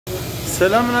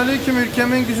Selamünaleyküm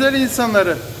ülkemin güzel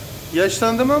insanları.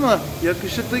 Yaşlandım ama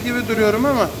yakışıklı gibi duruyorum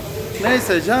ama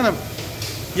neyse canım.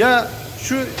 Ya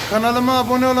şu kanalıma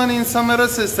abone olan insanlara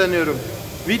sesleniyorum.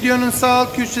 Videonun sağ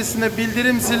alt köşesinde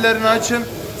bildirim zillerini açın,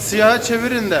 siyaha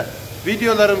çevirin de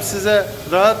videolarım size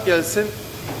rahat gelsin.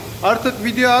 Artık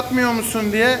video atmıyor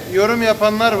musun diye yorum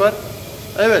yapanlar var.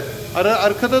 Evet,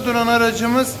 arkada duran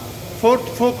aracımız Ford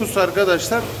Focus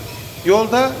arkadaşlar.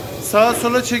 Yolda sağa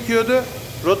sola çekiyordu.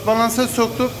 Rot balansa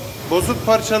soktuk. Bozuk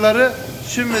parçaları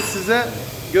şimdi size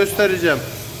göstereceğim.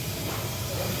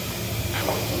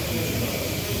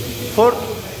 Ford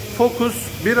Focus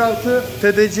 1.6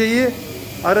 TDC'yi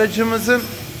aracımızın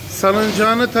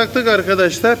salıncağını taktık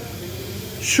arkadaşlar.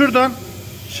 Şuradan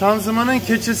şanzımanın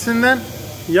keçisinden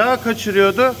yağ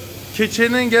kaçırıyordu.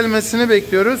 Keçenin gelmesini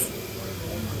bekliyoruz.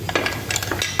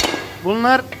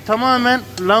 Bunlar tamamen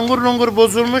langur lungur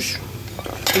bozulmuş.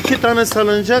 2 tane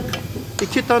salıncak,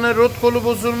 2 tane rot kolu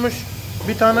bozulmuş,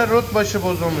 bir tane rot başı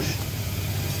bozulmuş.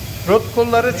 Rot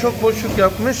kolları çok boşluk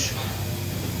yapmış.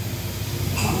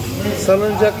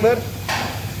 Salıncaklar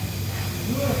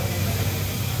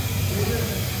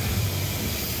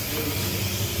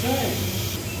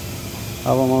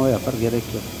hava yapar, gerek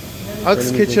yok.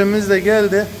 aks keçemiz de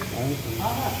geldi.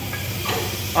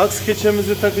 Aks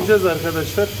keçemizi takacağız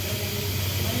arkadaşlar.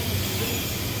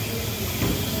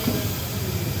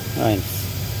 Aynen.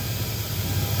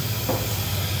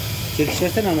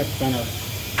 Çekişersen Ahmet bana.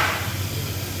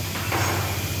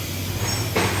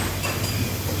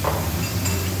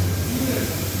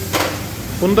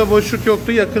 Bunda boşluk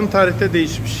yoktu. Yakın tarihte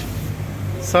değişmiş.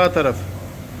 Sağ taraf.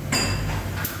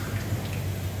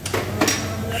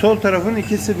 Sol tarafın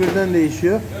ikisi birden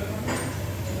değişiyor.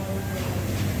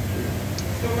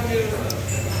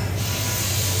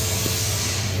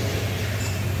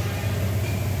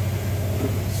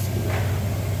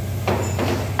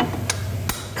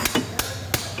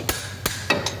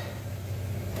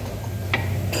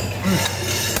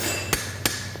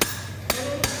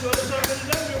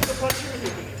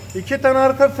 İki tane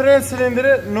arka fren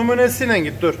silindiri numunesiyle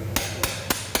git dur.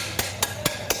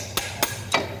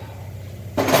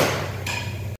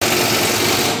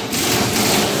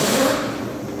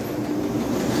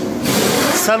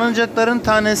 Salıncakların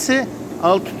tanesi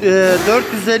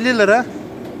 450 lira.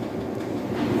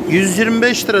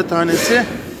 125 lira tanesi.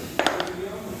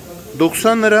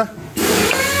 90 lira.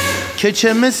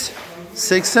 Keçemiz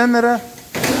 80 lira.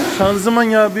 Şanzıman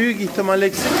yağı büyük ihtimal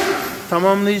eksik.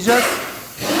 Tamamlayacağız.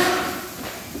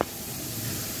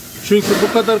 Çünkü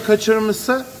bu kadar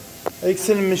kaçırmışsa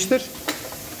eksilmiştir.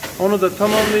 Onu da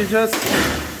tamamlayacağız.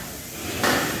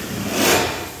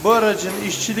 Bu aracın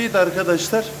işçiliği de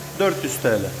arkadaşlar 400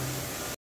 TL.